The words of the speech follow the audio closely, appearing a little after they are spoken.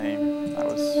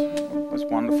was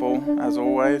wonderful, as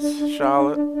always,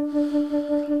 Charlotte.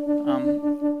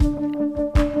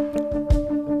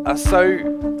 So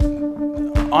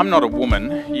I'm not a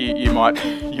woman. You might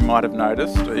have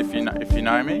noticed if you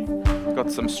know me.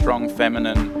 Got some strong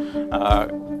feminine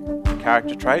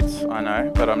character traits, I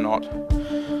know, but I'm not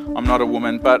a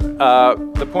woman. But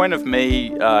the point of me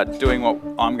doing what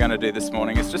I'm going to do this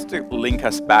morning is just to link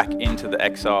us back into the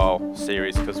Exile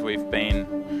series, because we've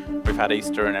had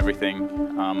Easter and everything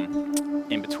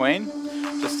in between,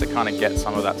 just to kind of get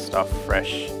some of that stuff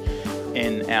fresh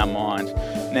in our mind.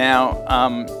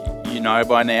 Now, you know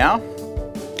by now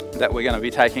that we're going to be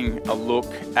taking a look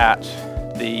at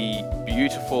the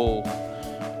beautiful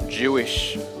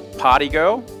Jewish party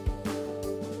girl.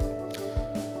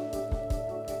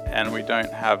 And we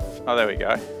don't have... Oh, there we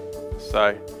go.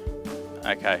 So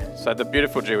the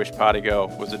beautiful Jewish party girl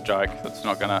was a joke. That's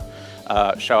not going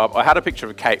to show up. I had a picture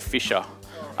of Kate Fisher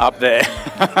up there.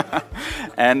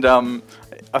 And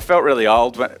I felt really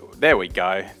old when... There we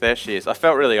go. There she is. I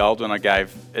felt really old when I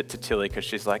gave it to Tilly, because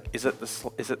she's like, is it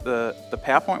the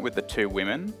PowerPoint with the two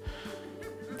women?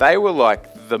 They were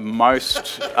like the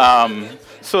most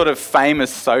sort of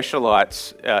famous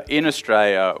socialites in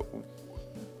Australia.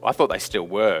 I thought they still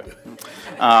were.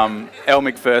 Elle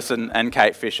Macpherson and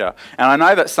Kate Fisher. And I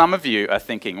know that some of you are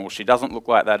thinking, well, she doesn't look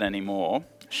like that anymore.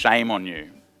 Shame on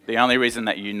you. The only reason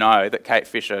that you know that Kate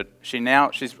Fisher,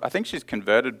 I think she's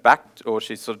converted back, or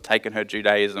she's sort of taken her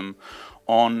Judaism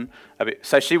on a bit.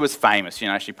 So she was famous, she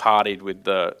partied with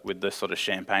the sort of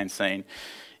champagne scene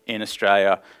in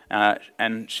Australia,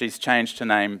 and she's changed her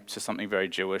name to something very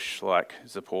Jewish, like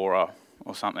Zipporah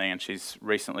or something, and she's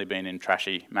recently been in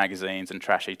trashy magazines and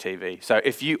trashy TV. So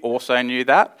if you also knew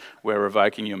that, we're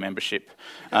revoking your membership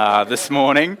this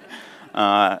morning.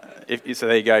 So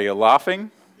there you go, you're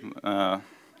laughing.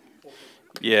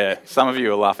 Yeah, some of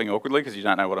you are laughing awkwardly because you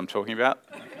don't know what I'm talking about.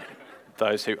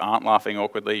 Those who aren't laughing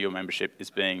awkwardly, your membership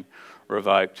is being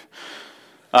revoked.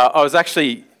 I was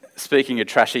actually, speaking of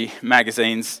trashy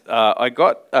magazines, I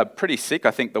got pretty sick,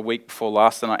 I think, the week before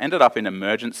last, and I ended up in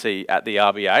emergency at the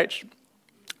RBH.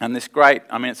 And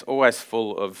it's always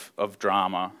full of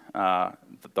drama,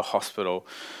 the hospital.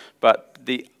 But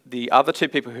the other two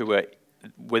people who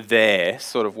were there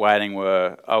sort of waiting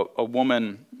were a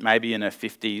woman maybe in her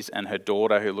 50s and her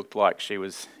daughter who looked like she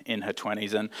was in her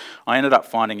 20s. And I ended up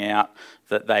finding out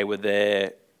that they were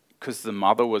there because the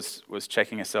mother was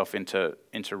checking herself into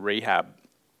rehab.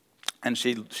 And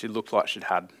she looked like she'd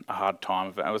had a hard time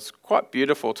of it. It was quite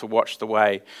beautiful to watch the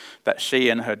way that she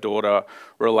and her daughter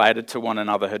related to one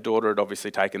another. Her daughter had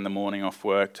obviously taken the morning off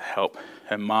work to help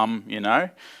her mum,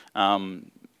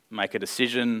 make a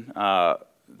decision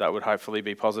that would hopefully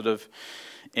be positive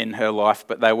in her life.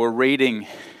 But they were reading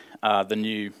the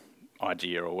new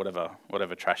Idea or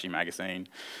whatever trashy magazine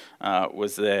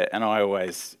was there. And I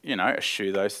always,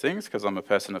 eschew those things because I'm a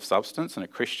person of substance and a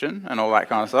Christian and all that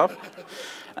kind of stuff.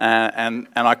 And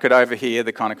I could overhear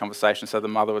the kind of conversation. So the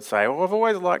mother would say, "Oh, I've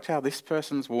always liked how this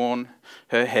person's worn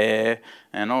her hair,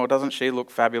 and oh, doesn't she look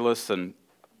fabulous?" And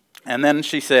then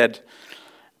she said,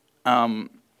 "Look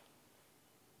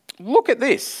at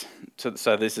this."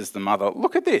 So this is the mother.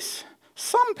 "Look at this.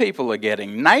 Some people are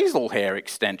getting nasal hair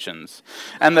extensions."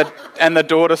 And the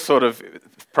daughter sort of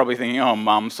probably thinking, "Oh,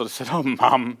 mum," sort of said, "Oh,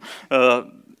 mum."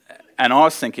 And I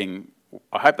was thinking,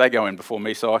 I hope they go in before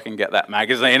me so I can get that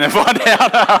magazine and find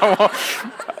out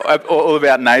all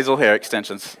about nasal hair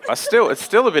extensions. It's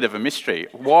still a bit of a mystery.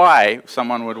 Why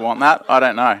someone would want that, I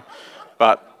don't know.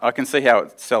 But I can see how it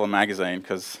would sell a magazine,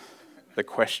 because the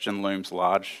question looms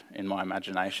large in my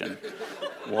imagination.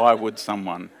 Why would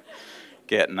someone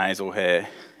get nasal hair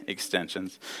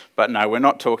extensions? But no, we're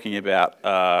not talking about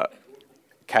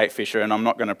Kate Fisher, and I'm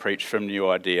not going to preach from New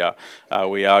Idea.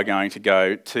 We are going to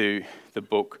go to the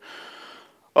book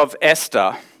of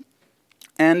Esther.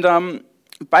 And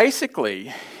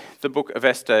basically, the book of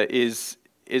Esther is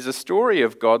a story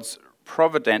of God's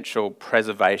providential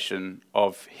preservation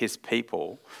of his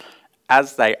people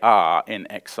as they are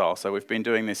in exile. So we've been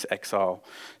doing this exile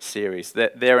series.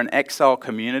 They're an exile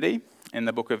community in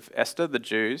the book of Esther, the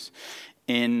Jews,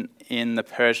 in the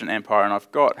Persian Empire. And I've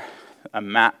got a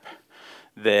map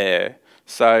there.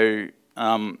 So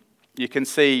you can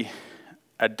see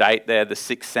a date there, the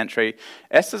 6th century.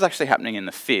 Esther's actually happening in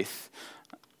the 5th,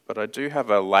 but I do have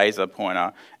a laser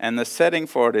pointer, and the setting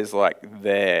for it is like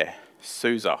there,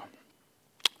 Susa.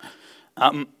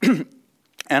 And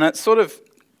it sort of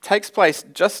takes place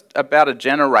just about a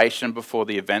generation before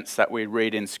the events that we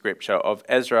read in Scripture of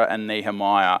Ezra and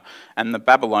Nehemiah, and the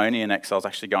Babylonian exile is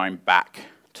actually going back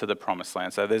to the Promised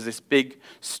Land. So there's this big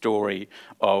story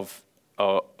of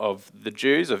of the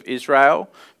Jews of Israel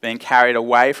being carried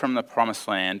away from the promised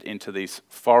land into these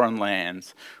foreign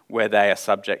lands where they are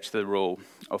subject to the rule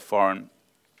of foreign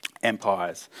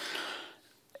empires.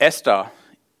 Esther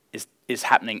is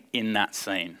happening in that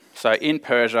scene. So in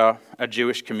Persia, a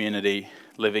Jewish community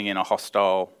living in a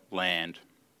hostile land.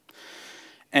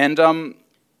 And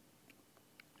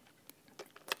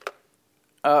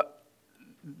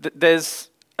there's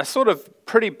a sort of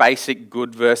pretty basic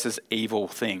good versus evil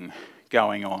thing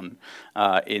going on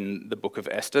in the book of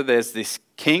Esther. There's this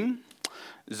king,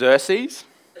 Xerxes,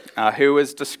 who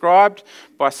is described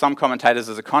by some commentators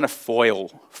as a kind of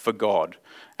foil for God.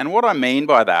 And what I mean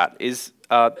by that is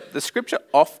the scripture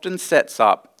often sets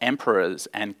up emperors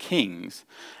and kings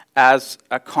as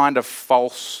a kind of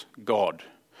false god.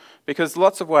 Because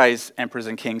lots of ways emperors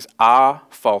and kings are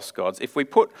false gods. If we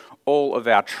put all of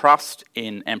our trust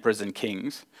in emperors and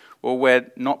kings, well, we're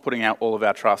not putting out all of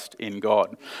our trust in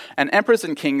God. And emperors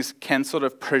and kings can sort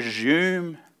of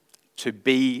presume to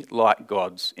be like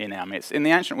gods in our midst. In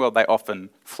the ancient world, they often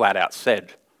flat out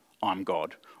said, "I'm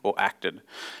God," or acted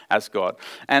as God.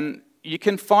 And you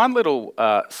can find little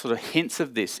sort of hints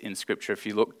of this in Scripture if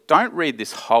you look. Don't read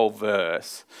this whole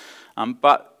verse,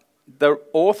 but the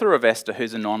author of Esther,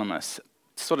 who's anonymous,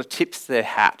 sort of tips their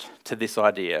hat to this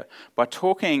idea by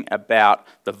talking about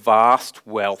the vast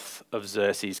wealth of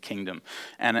Xerxes' kingdom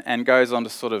and goes on to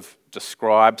sort of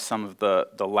describe some of the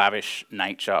lavish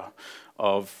nature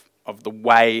of the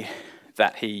way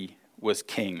that he was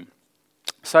king.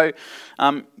 So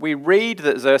we read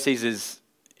that Xerxes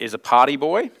is a party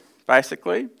boy,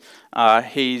 basically.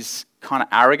 He's kind of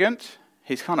arrogant.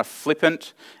 He's kind of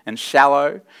flippant and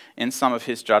shallow in some of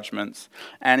his judgments,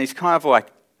 and he's kind of like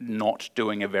not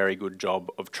doing a very good job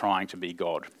of trying to be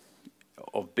God,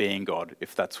 of being God,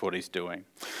 if that's what he's doing.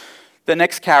 The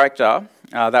next character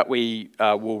that we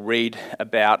will read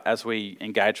about as we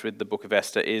engage with the book of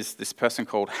Esther is this person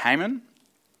called Haman,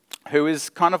 who is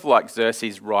kind of like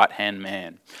Xerxes' right-hand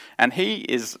man, and he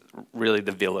is really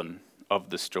the villain of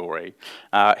the story.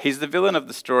 He's the villain of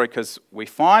the story because we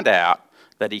find out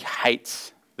that he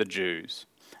hates the Jews,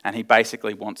 and he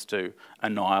basically wants to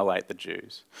annihilate the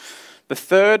Jews. The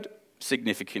third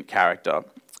significant character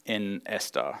in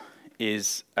Esther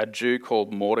is a Jew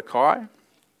called Mordecai,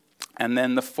 and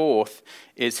then the fourth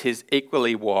is his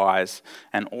equally wise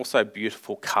and also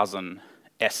beautiful cousin,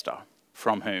 Esther,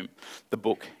 from whom the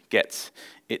book gets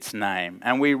its name.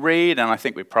 And we read, and I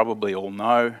think we probably all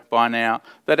know by now,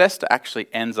 that Esther actually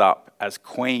ends up as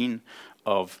queen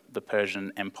of the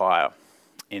Persian Empire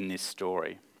in this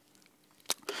story.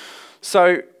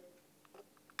 So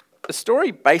the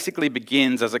story basically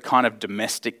begins as a kind of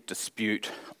domestic dispute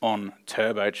on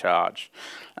turbocharge.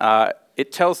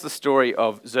 It tells the story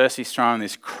of Xerxes throwing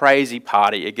this crazy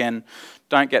party. Again,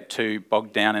 don't get too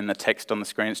bogged down in the text on the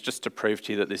screen. It's just to prove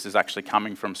to you that this is actually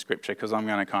coming from Scripture, because I'm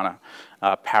going to kind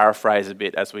of paraphrase a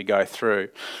bit as we go through.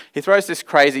 He throws this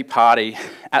crazy party,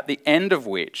 at the end of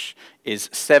which is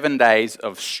 7 days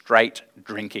of straight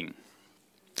drinking.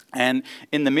 And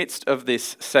in the midst of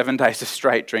this 7 days of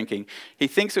straight drinking, he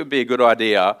thinks it would be a good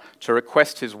idea to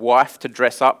request his wife to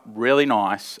dress up really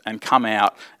nice and come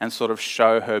out and sort of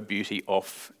show her beauty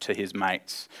off to his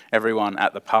mates, everyone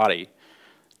at the party.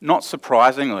 Not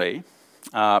surprisingly,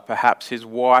 perhaps his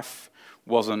wife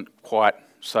wasn't quite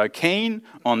so keen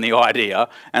on the idea,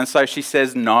 and so she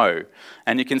says no.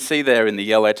 And you can see there in the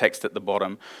yellow text at the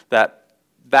bottom that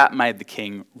made the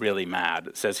king really mad.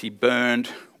 It says he burned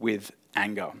with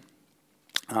anger.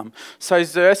 So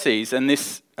Xerxes, and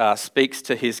this speaks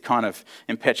to his kind of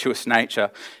impetuous nature,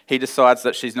 he decides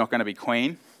that she's not going to be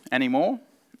queen anymore,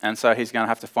 and so he's going to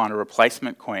have to find a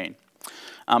replacement queen.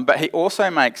 But he also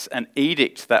makes an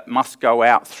edict that must go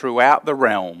out throughout the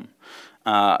realm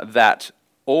that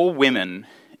all women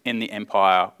in the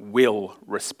empire will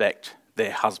respect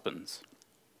their husbands.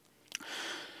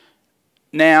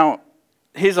 Now,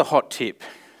 here's a hot tip.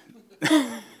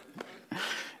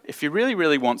 If you really,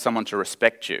 really want someone to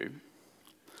respect you,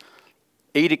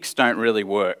 edicts don't really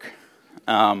work.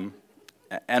 And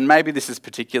maybe this is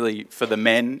particularly for the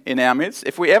men in our midst.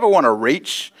 If we ever want to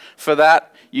reach for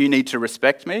that, you need to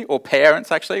respect me, or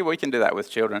parents actually, we can do that with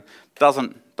children.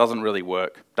 Doesn't really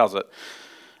work, does it?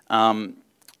 And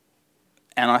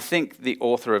I think the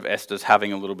author of Esther's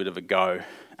having a little bit of a go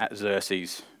at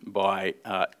Xerxes by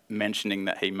mentioning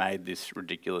that he made this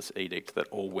ridiculous edict that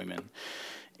all women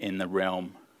in the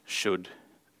realm should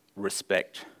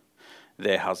respect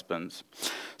their husbands.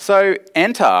 So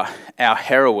enter our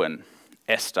heroine,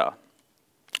 Esther.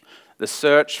 The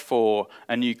search for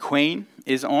a new queen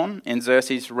is on in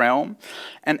Xerxes' realm.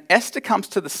 And Esther comes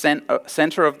to the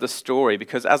center of the story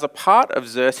because as a part of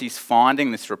Xerxes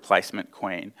finding this replacement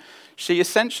queen, she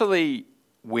essentially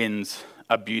wins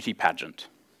a beauty pageant.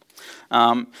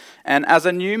 And as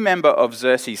a new member of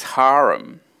Xerxes'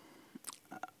 harem,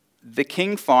 the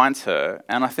king finds her,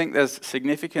 and I think there's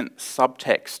significant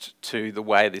subtext to the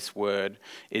way this word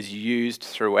is used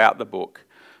throughout the book,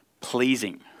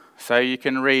 pleasing. So you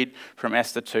can read from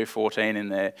Esther 2:14 in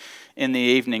there. In the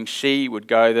evening, she would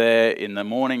go there. In the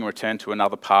morning, return to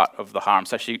another part of the harem.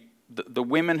 So the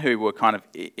women who were kind of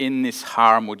in this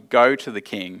harem would go to the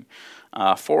king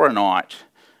for a night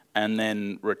and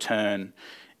then return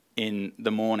in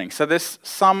the morning. So there's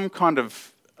some kind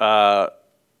of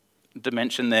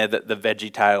dimension there that the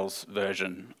VeggieTales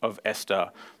version of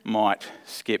Esther might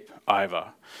skip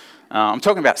over. I'm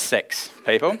talking about sex,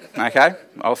 people, okay?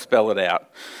 I'll spell it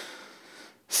out.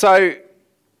 So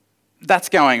that's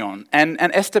going on, and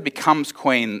Esther becomes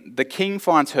queen. The king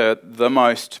finds her the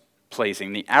most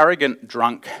pleasing. The arrogant,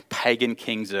 drunk, pagan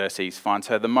king Xerxes finds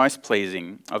her the most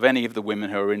pleasing of any of the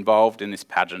women who are involved in this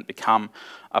pageant, become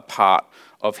a part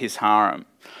of his harem.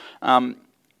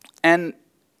 And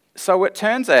so it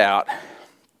turns out,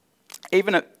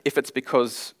 even if it's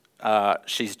because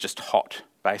she's just hot,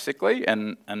 basically,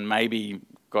 and maybe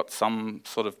got some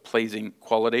sort of pleasing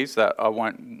qualities that I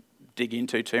won't dig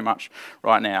into too much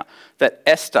right now, that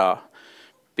Esther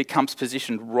becomes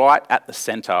positioned right at the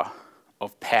centre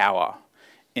of power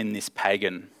in this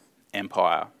pagan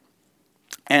empire.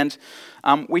 And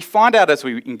we find out as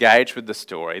we engage with the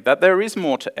story that there is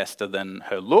more to Esther than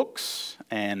her looks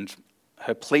and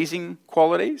her pleasing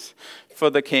qualities for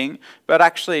the king, but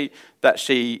actually that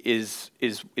she is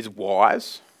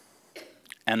wise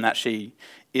and that she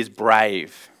is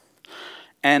brave.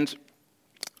 And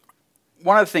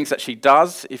one of the things that she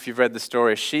does, if you've read the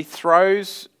story, she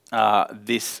throws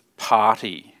this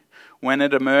party when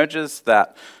it emerges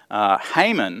that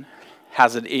Haman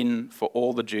has it in for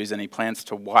all the Jews and he plans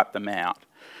to wipe them out.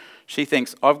 She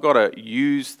thinks, I've got to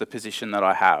use the position that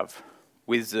I have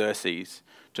with Xerxes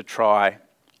to try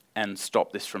and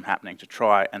stop this from happening, to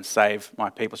try and save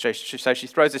my people. So she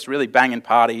throws this really banging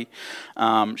party.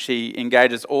 She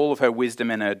engages all of her wisdom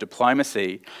and her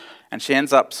diplomacy, and she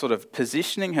ends up sort of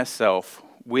positioning herself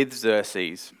with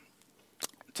Xerxes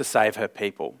to save her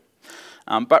people.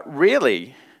 But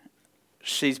really,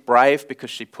 she's brave because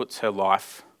she puts her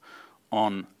life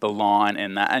on the line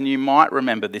in that. And you might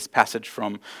remember this passage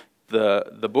from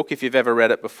the book, if you've ever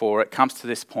read it before. It comes to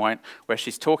this point where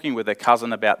she's talking with her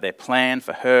cousin about their plan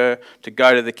for her to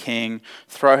go to the king,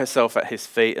 throw herself at his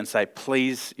feet and say,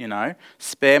 please,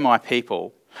 spare my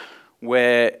people.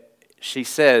 Where she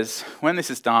says, when this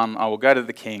is done, I will go to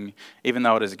the king, even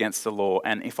though it is against the law,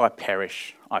 and if I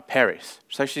perish, I perish.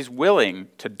 So she's willing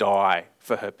to die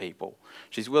for her people.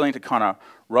 She's willing to kind of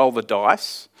roll the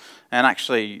dice. And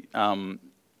actually,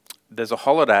 there's a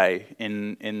holiday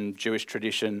in Jewish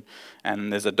tradition,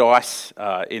 and there's a dice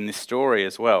in this story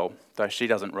as well, though she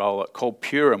doesn't roll it, called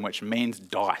Purim, which means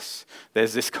dice.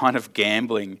 There's this kind of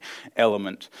gambling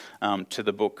element to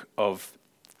the book of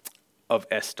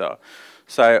Esther.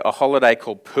 So a holiday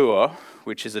called Pur,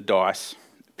 which is a dice,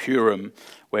 Purim,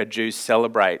 where Jews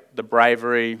celebrate the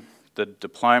bravery, the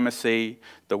diplomacy,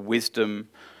 the wisdom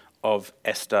of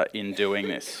Esther in doing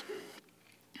this.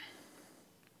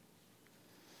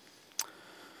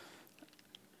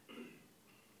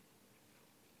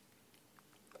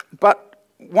 But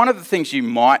one of the things you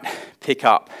might pick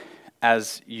up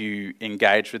as you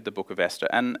engage with the book of Esther,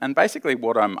 and basically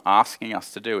what I'm asking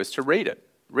us to do is to read it.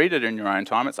 Read it in your own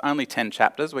time. It's only 10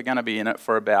 chapters. We're going to be in it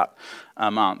for about a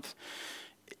month.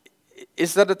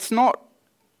 Is that it's not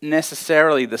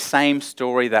necessarily the same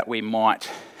story that we might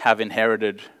have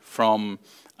inherited from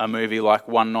a movie like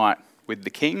One Night with the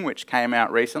King, which came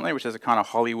out recently, which is a kind of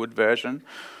Hollywood version,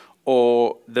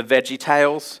 or the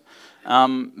VeggieTales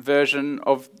version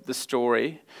of the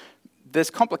story. There's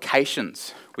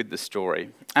complications with the story.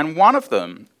 And one of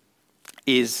them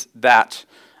is that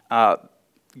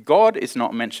God is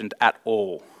not mentioned at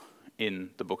all in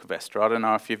the book of Esther. I don't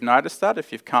know if you've noticed that,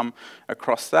 if you've come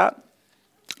across that.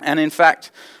 And in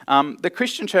fact, the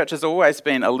Christian church has always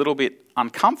been a little bit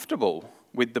uncomfortable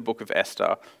with the book of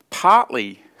Esther,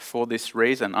 partly for this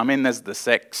reason. I mean, there's the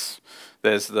sex,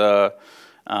 there's the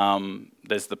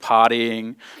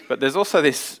partying, but there's also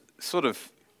this sort of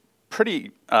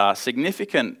pretty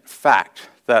significant fact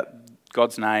that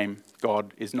God's name,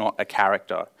 God, is not a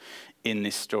character in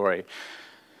this story.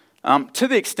 To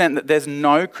the extent that there's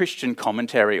no Christian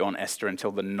commentary on Esther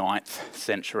until the 9th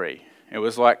century. It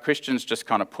was like Christians just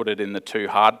kind of put it in the too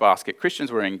hard basket.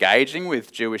 Christians were engaging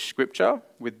with Jewish scripture,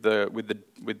 with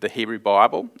the Hebrew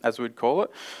Bible, as we'd call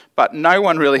it, but no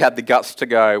one really had the guts to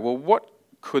go, well, what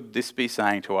could this be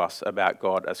saying to us about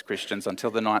God as Christians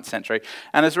until the 9th century?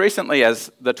 And as recently as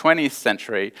the 20th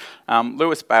century,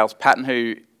 Lewis Bales Patton,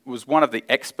 who was one of the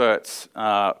experts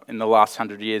in the last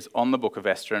 100 years on the book of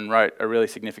Esther and wrote a really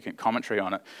significant commentary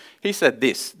on it. He said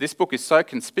this book is so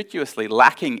conspicuously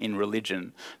lacking in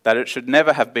religion that it should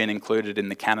never have been included in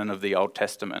the canon of the Old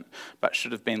Testament, but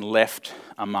should have been left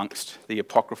amongst the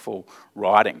apocryphal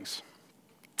writings.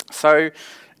 So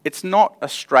it's not a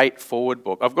straightforward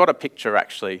book. I've got a picture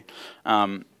actually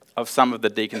of some of the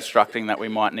deconstructing that we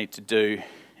might need to do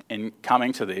in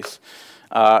coming to this.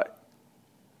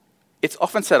 It's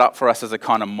often set up for us as a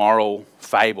kind of moral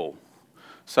fable.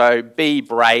 So be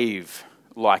brave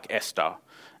like Esther,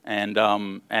 and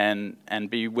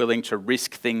be willing to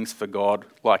risk things for God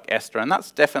like Esther. And that's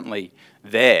definitely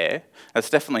there. That's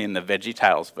definitely in the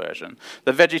VeggieTales version.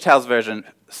 The VeggieTales version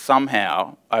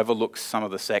somehow overlooks some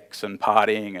of the sex and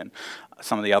partying and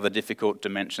some of the other difficult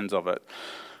dimensions of it.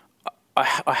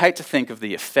 I hate to think of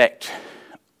the effect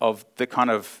of the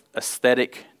kind of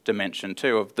aesthetic dimension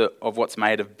too, of what's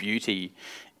made of beauty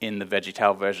in the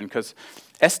VeggieTale version, because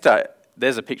Esther,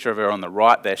 there's a picture of her on the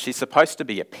right there, she's supposed to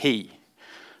be a pea.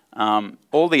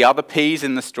 All the other peas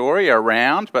in the story are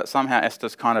round, but somehow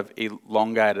Esther's kind of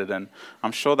elongated, and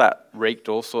I'm sure that wreaked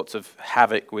all sorts of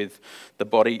havoc with the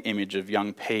body image of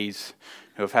young peas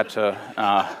who have had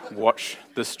to watch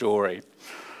the story.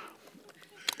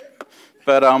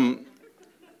 But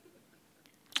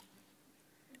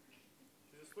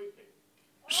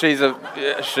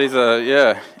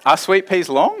Are sweet peas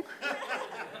long?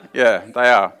 Yeah, they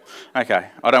are. Okay,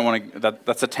 I don't want to.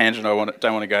 That's a tangent I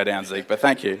don't want to go down, Zeke. But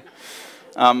thank you.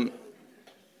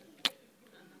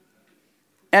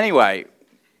 Anyway,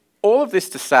 all of this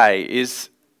to say is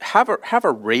have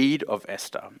a read of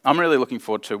Esther. I'm really looking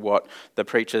forward to what the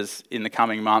preachers in the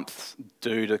coming months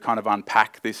do to kind of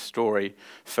unpack this story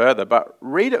further. But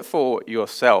read it for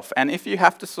yourself. And if you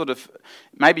have to sort of,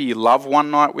 maybe you love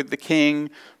One Night with the King,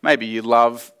 maybe you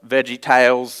love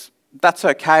VeggieTales, that's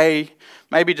okay.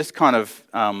 Maybe just kind of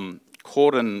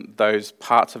cordon those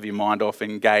parts of your mind off,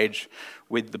 engage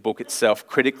with the book itself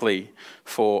critically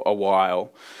for a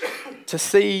while to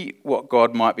see what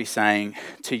God might be saying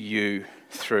to you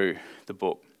through the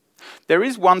book. There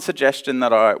is one suggestion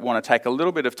that I want to take a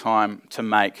little bit of time to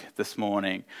make this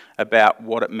morning about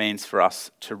what it means for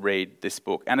us to read this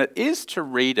book, and it is to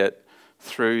read it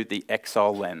through the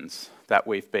exile lens that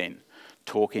we've been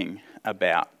talking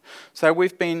about. So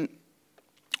we've been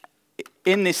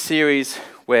in this series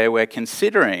where we're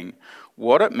considering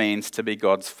what it means to be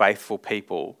God's faithful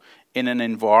people in an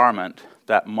environment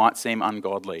that might seem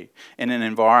ungodly, in an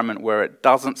environment where it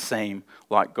doesn't seem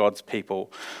like God's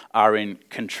people are in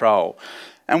control.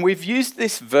 And we've used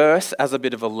this verse as a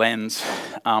bit of a lens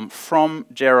from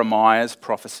Jeremiah's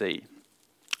prophecy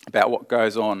about what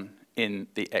goes on in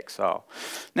the exile.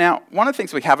 Now, one of the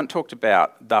things we haven't talked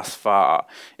about thus far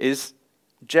is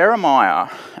Jeremiah,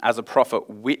 as a prophet,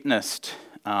 witnessed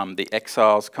the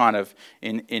exiles kind of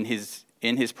in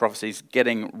his prophecies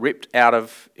getting ripped out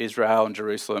of Israel and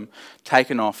Jerusalem,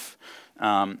 taken off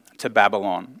to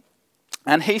Babylon.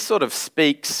 And he sort of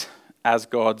speaks as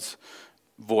God's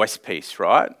voice piece,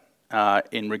 right?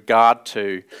 In regard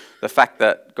to the fact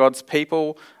that God's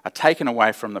people are taken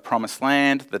away from the promised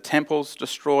land, the temple's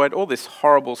destroyed, all this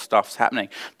horrible stuff's happening.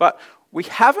 But we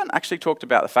haven't actually talked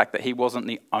about the fact that he wasn't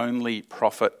the only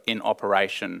prophet in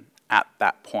operation at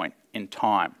that point in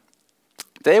time.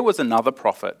 There was another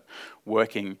prophet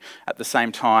working at the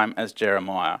same time as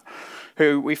Jeremiah,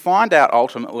 who we find out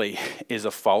ultimately is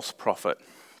a false prophet.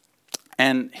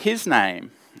 And his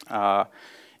name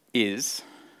is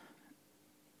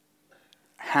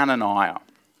Hananiah.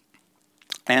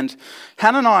 And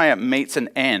Hananiah meets an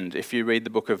end, if you read the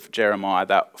book of Jeremiah,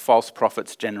 that false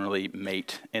prophets generally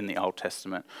meet in the Old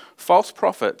Testament. False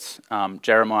prophets,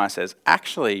 Jeremiah says,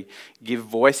 actually give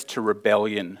voice to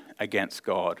rebellion against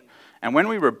God. And when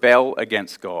we rebel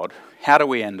against God, how do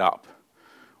we end up?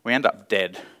 We end up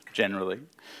dead, generally.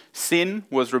 Sin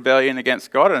was rebellion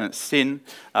against God, and it's sin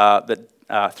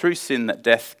through sin that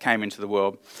death came into the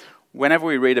world. Whenever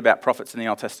we read about prophets in the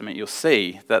Old Testament, you'll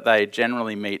see that they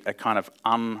generally meet a kind of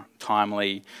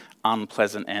untimely,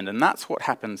 unpleasant end. And that's what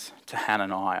happens to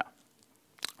Hananiah.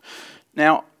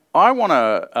 Now, I want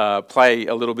to play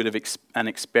a little bit of an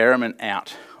experiment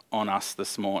out on us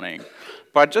this morning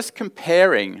by just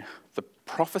comparing the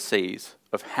prophecies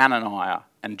of Hananiah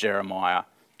and Jeremiah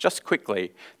just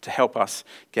quickly to help us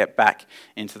get back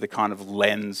into the kind of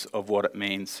lens of what it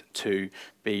means to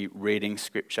be reading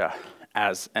Scripture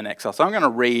as an exile. So I'm going to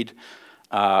read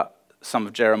some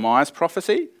of Jeremiah's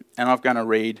prophecy, and I'm going to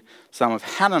read some of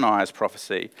Hananiah's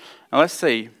prophecy. Now let's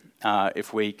see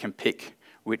if we can pick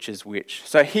which is which.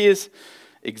 So here's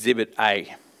Exhibit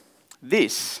A.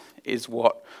 This is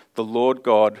what the Lord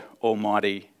God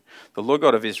Almighty, the Lord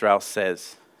God of Israel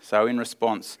says. So in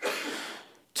response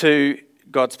to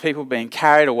God's people being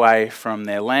carried away from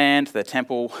their land, their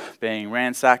temple being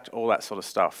ransacked, all that sort of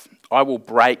stuff. I will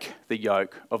break the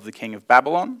yoke of the king of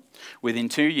Babylon. Within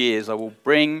 2 years, I will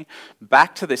bring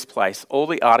back to this place all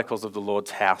the articles of the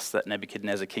Lord's house that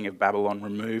Nebuchadnezzar, king of Babylon,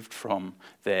 removed from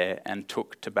there and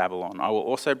took to Babylon. I will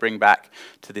also bring back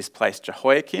to this place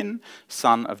Jehoiakim,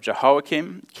 son of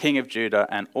Jehoiakim, king of Judah,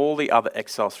 and all the other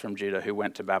exiles from Judah who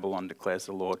went to Babylon, declares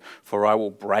the Lord, for I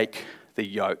will break the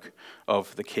yoke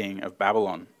of the king of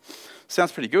Babylon.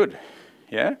 Sounds pretty good,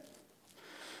 yeah?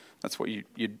 That's what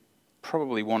you'd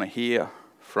probably want to hear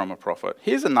from a prophet.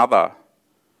 Here's another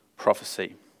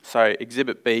prophecy. So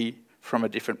Exhibit B from a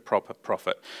different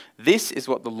prophet. This is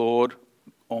what the Lord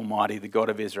Almighty, the God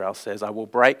of Israel, says. I will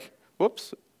break...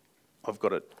 Whoops. I've got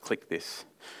to click this.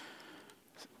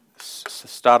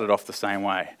 Started off the same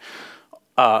way.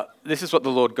 This is what the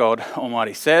Lord God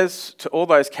Almighty says to all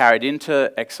those carried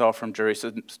into exile from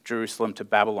Jerusalem to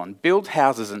Babylon. Build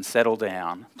houses and settle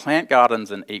down. Plant gardens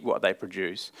and eat what they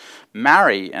produce.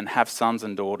 Marry and have sons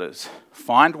and daughters.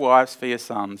 Find wives for your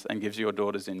sons and give your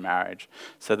daughters in marriage,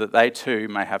 so that they too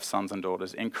may have sons and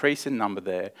daughters. Increase in number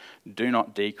there, do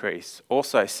not decrease.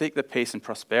 Also seek the peace and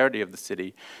prosperity of the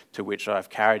city to which I have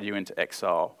carried you into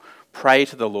exile. Pray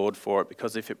to the Lord for it,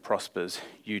 because if it prospers,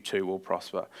 you too will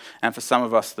prosper. And for some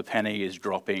of us, the penny is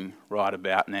dropping right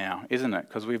about now, isn't it?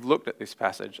 Because we've looked at this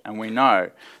passage and we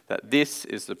know that this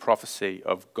is the prophecy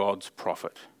of God's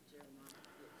prophet.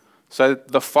 So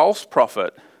the false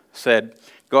prophet said,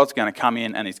 God's going to come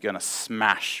in and he's going to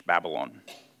smash Babylon.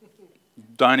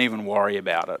 Don't even worry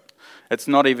about it. It's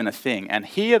not even a thing. And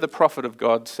here the prophet of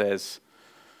God says,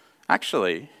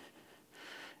 actually,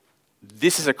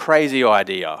 this is a crazy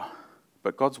idea.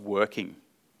 But God's working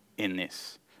in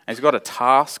this. And he's got a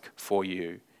task for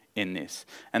you in this.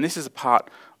 And this is a part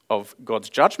of God's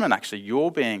judgment, actually. You're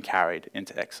being carried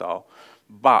into exile,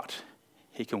 but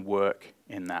he can work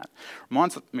in that.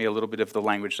 Reminds me a little bit of the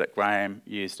language that Graham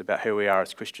used about who we are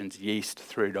as Christians, yeast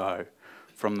through dough,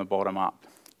 from the bottom up.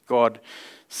 God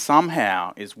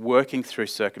somehow is working through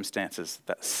circumstances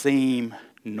that seem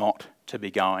not to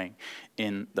be going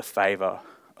in the favour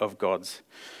of God's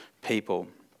people.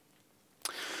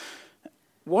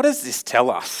 What does this tell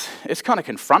us? It's kind of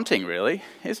confronting, really,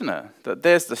 isn't it? That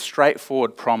there's the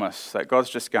straightforward promise that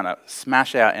God's just going to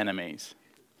smash our enemies.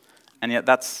 And yet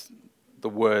that's the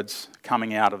words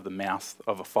coming out of the mouth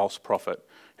of a false prophet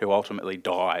who ultimately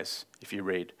dies, if you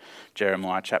read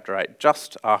Jeremiah chapter 8,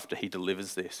 just after he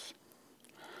delivers this.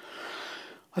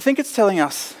 I think it's telling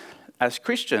us as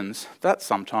Christians that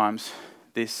sometimes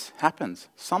this happens.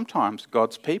 Sometimes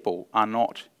God's people are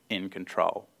not in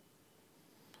control.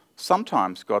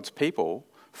 Sometimes God's people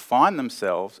find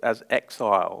themselves as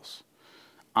exiles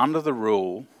under the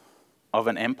rule of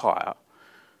an empire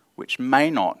which may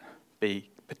not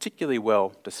be particularly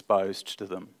well disposed to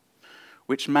them,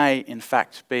 which may in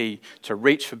fact be, to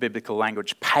reach for biblical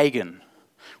language, pagan,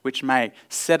 which may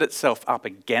set itself up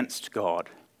against God,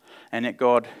 and yet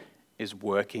God is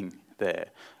working there.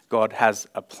 God has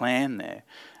a plan there.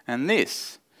 And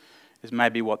this is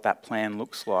maybe what that plan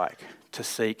looks like, to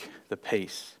seek the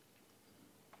peace.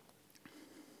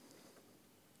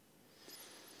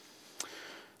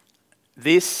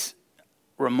 This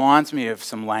reminds me of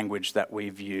some language that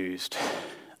we've used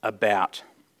about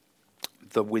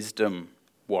the wisdom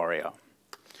warrior.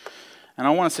 And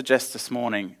I want to suggest this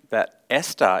morning that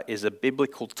Esther is a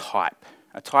biblical type,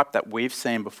 a type that we've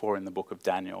seen before in the book of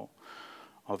Daniel,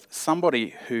 of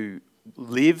somebody who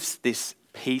lives this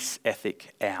peace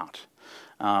ethic out.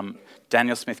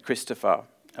 Daniel Smith Christopher,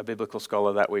 a biblical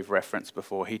scholar that we've referenced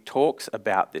before, he talks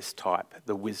about this type,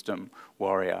 the wisdom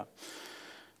warrior.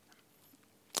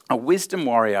 A wisdom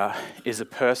warrior is a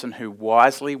person who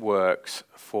wisely works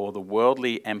for the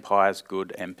worldly empire's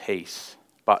good and peace,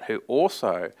 but who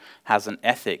also has an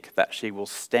ethic that she will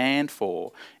stand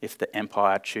for if the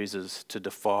empire chooses to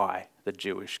defy the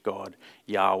Jewish God,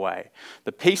 Yahweh.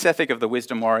 The peace ethic of the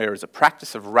wisdom warrior is a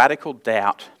practice of radical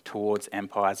doubt towards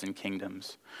empires and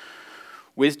kingdoms.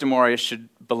 Wisdom warriors should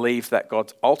believe that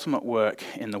God's ultimate work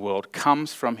in the world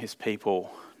comes from his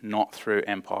people, not through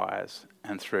empires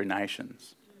and through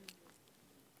nations.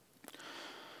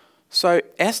 So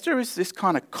Esther is this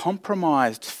kind of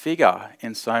compromised figure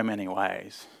in so many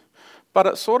ways, but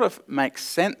it sort of makes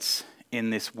sense in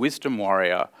this wisdom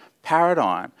warrior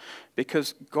paradigm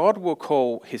because God will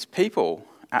call his people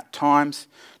at times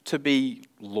to be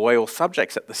loyal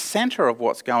subjects at the centre of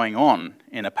what's going on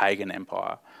in a pagan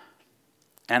empire.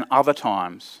 And other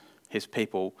times his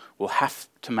people will have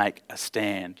to make a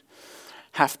stand,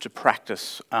 have to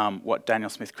practice what Daniel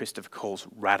Smith Christopher calls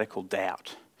radical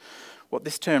doubt. What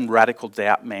this term radical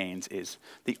doubt means is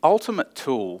the ultimate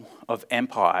tool of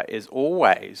empire is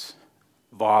always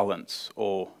violence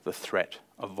or the threat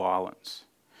of violence.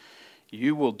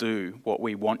 You will do what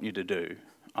we want you to do,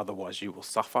 otherwise you will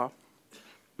suffer,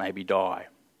 maybe die.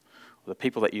 Or the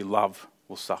people that you love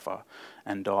will suffer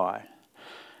and die.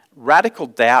 Radical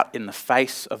doubt in the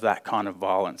face of that kind of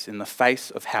violence, in the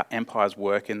face of how empires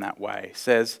work in that way,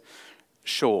 says,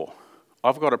 sure,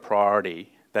 I've got a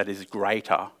priority that is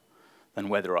greater than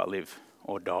whether I live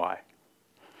or die.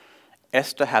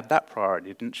 Esther had that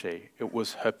priority, didn't she? It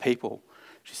was her people.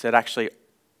 She said, actually,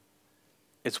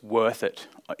 it's worth it.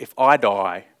 If I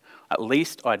die, at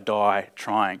least I die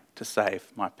trying to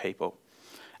save my people.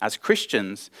 As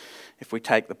Christians, if we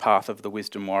take the path of the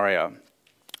wisdom warrior,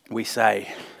 we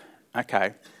say,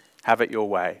 okay, have it your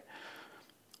way.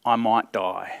 I might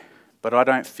die, but I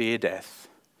don't fear death.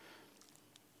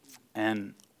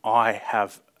 And I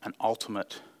have an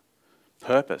ultimate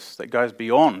purpose that goes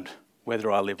beyond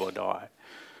whether I live or die.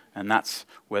 And that's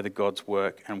where the God's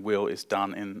work and will is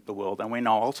done in the world. And we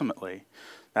know ultimately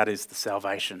that is the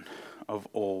salvation of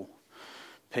all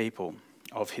people,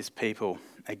 of his people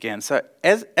again. So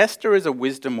Esther is a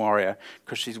wisdom warrior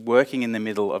because she's working in the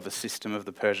middle of a system of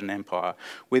the Persian Empire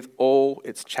with all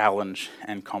its challenge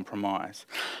and compromise.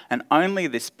 And only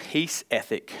this peace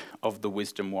ethic of the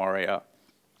wisdom warrior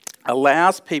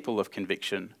allows people of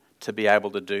conviction to be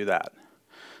able to do that.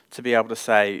 To be able to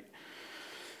say,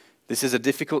 this is a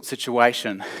difficult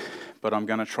situation, but I'm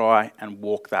going to try and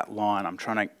walk that line. I'm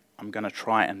going to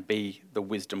try and be the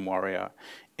wisdom warrior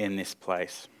in this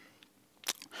place.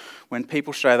 When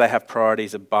people show they have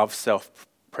priorities above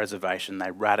self-preservation,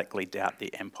 they radically doubt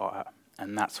the empire.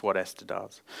 And that's what Esther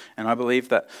does. And I believe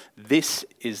that this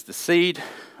is the seed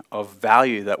of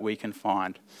value that we can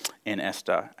find in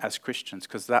Esther as Christians,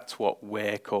 because that's what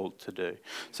we're called to do.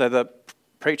 So the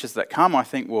preachers that come, I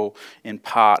think, will in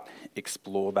part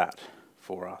explore that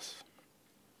for us.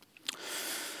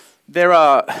 We're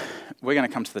going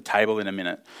to come to the table in a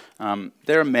minute.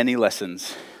 There are many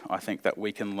lessons, I think, that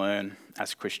we can learn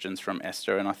as Christians from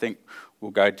Esther, and I think we'll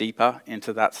go deeper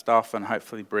into that stuff and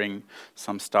hopefully bring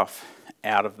some stuff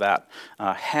out of that.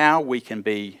 How we can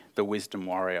be the wisdom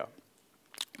warrior,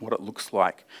 what it looks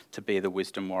like to be the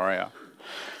wisdom warrior.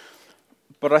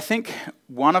 But I think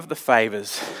one of the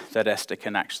favours that Esther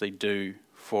can actually do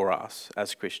for us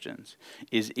as Christians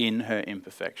is in her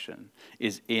imperfection,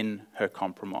 is in her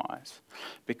compromise,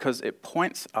 because it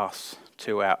points us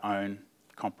to our own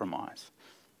compromise,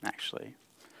 actually.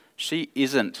 She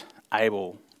isn't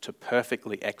able to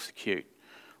perfectly execute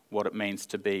what it means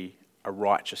to be a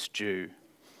righteous Jew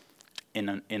in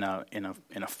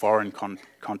a foreign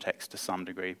context to some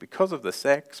degree, because of the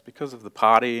sex, because of the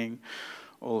partying,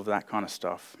 all of that kind of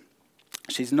stuff.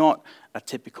 She's not a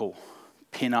typical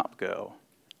pin-up girl.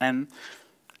 And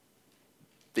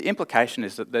the implication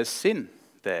is that there's sin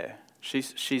there.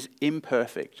 She's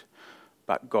imperfect,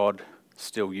 but God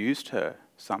still used her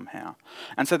somehow.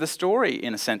 And so the story,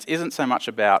 in a sense, isn't so much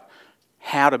about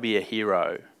how to be a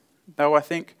hero, though I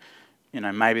think,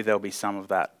 maybe there'll be some of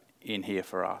that in here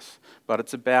for us. But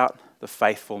it's about the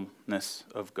faithfulness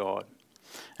of God.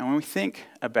 And when we think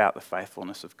about the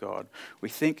faithfulness of God, we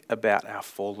think about our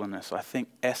fallenness. I think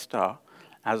Esther,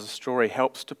 as a story,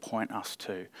 helps to point us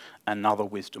to another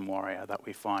wisdom warrior that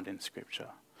we find in Scripture.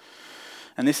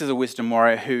 And this is a wisdom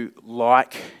warrior who,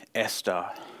 like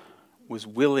Esther, was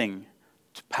willing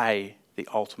to pay the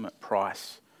ultimate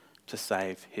price to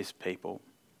save his people.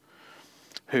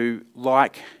 Who,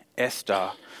 like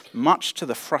Esther, much to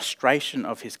the frustration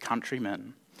of his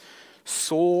countrymen,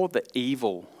 saw the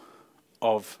evil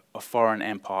of a foreign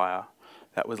empire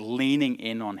that was leaning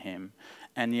in on him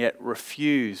and yet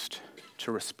refused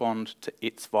to respond to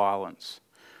its violence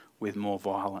with more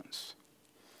violence.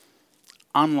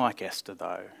 Unlike Esther,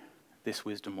 though, this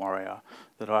wisdom warrior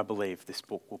that I believe this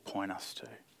book will point us to,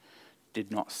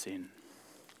 did not sin,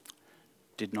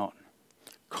 did not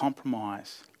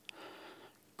compromise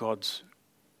God's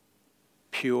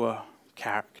pure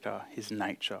character, his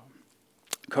nature.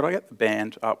 Could I get the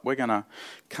band up? We're going to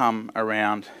come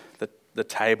around the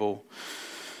table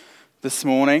this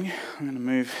morning. I'm going to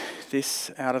move this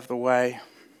out of the way.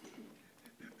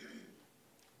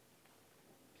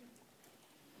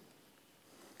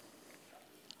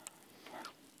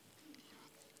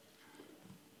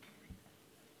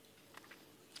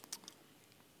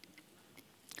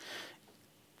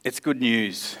 It's good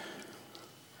news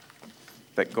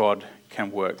that God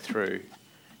can work through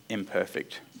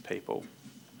imperfect people.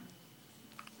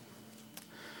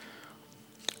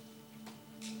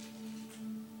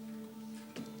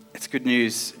 It's good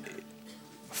news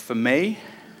for me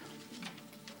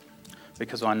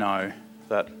because I know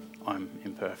that I'm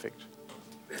imperfect.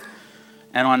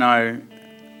 And I know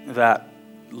that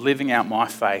living out my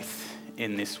faith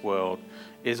in this world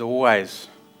is always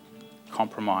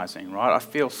compromising, right? I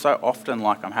feel so often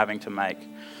like I'm having to make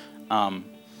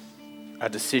a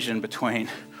decision between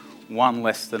one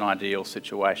less than ideal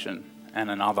situation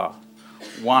and another,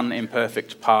 one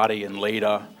imperfect party and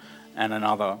leader and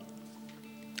another.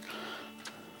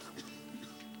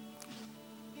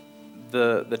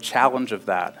 The challenge of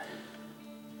that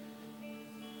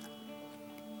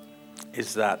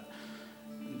is that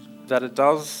it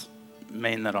does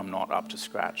mean that I'm not up to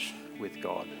scratch with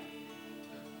God.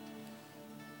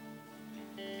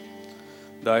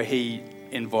 Though He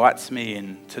invites me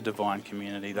into divine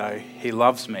community, though He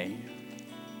loves me,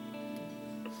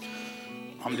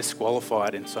 I'm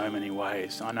disqualified in so many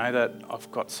ways. I know that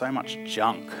I've got so much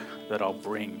junk that I'll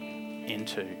bring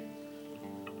into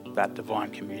that divine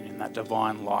communion, that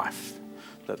divine life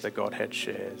that the Godhead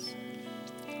shares.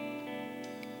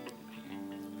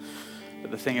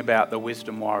 But the thing about the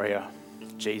wisdom warrior,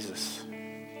 Jesus,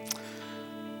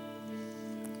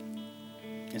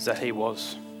 is that He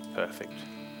was perfect.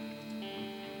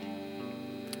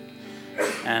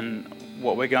 And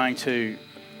what we're going to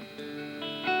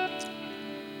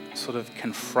sort of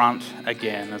confront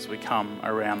again as we come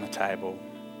around the table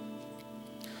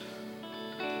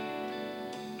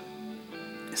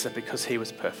is that because He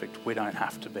was perfect, we don't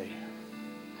have to be.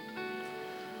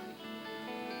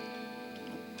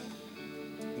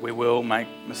 We will make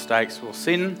mistakes, we'll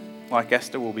sin, like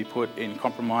Esther, will be put in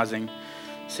compromising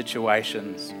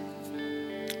situations.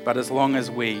 But as long as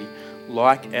we,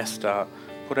 like Esther,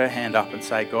 put our hand up and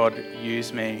say, God,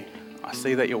 use me. I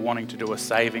see that you're wanting to do a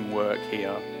saving work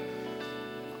here.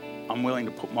 I'm willing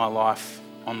to put my life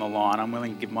on the line. I'm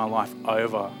willing to give my life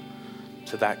over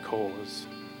to that cause.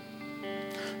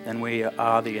 Then we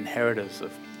are the inheritors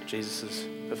of Jesus'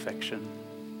 perfection.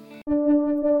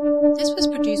 This was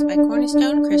produced by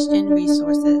Cornerstone Christian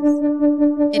Resources.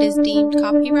 It is deemed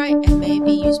copyright and may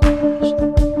be used by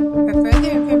permission. For further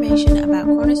information about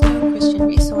Cornerstone Christian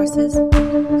Resources,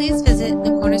 please visit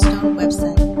the Cornerstone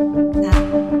website at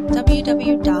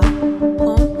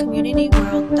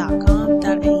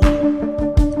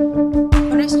www.homecommunityworld.com.au.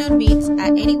 Cornerstone meets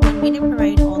at 81